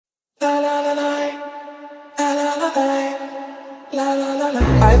I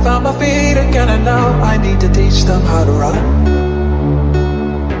found my feet again and now I need to teach them how to run.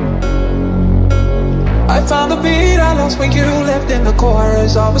 I found the beat I lost when you left in the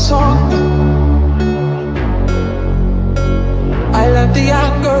chorus of a song. I left the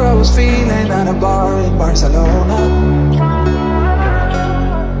anger I was feeling at a bar in Barcelona.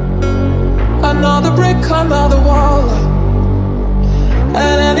 Another brick, another wall,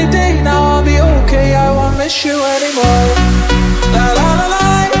 and any day now I'll be okay. I won't miss you anymore. La la la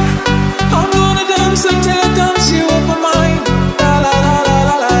la, I'm gonna dance until it comes you up my mind. La la la la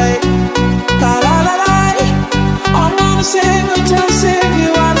la la, la la la la, I'm gonna sing until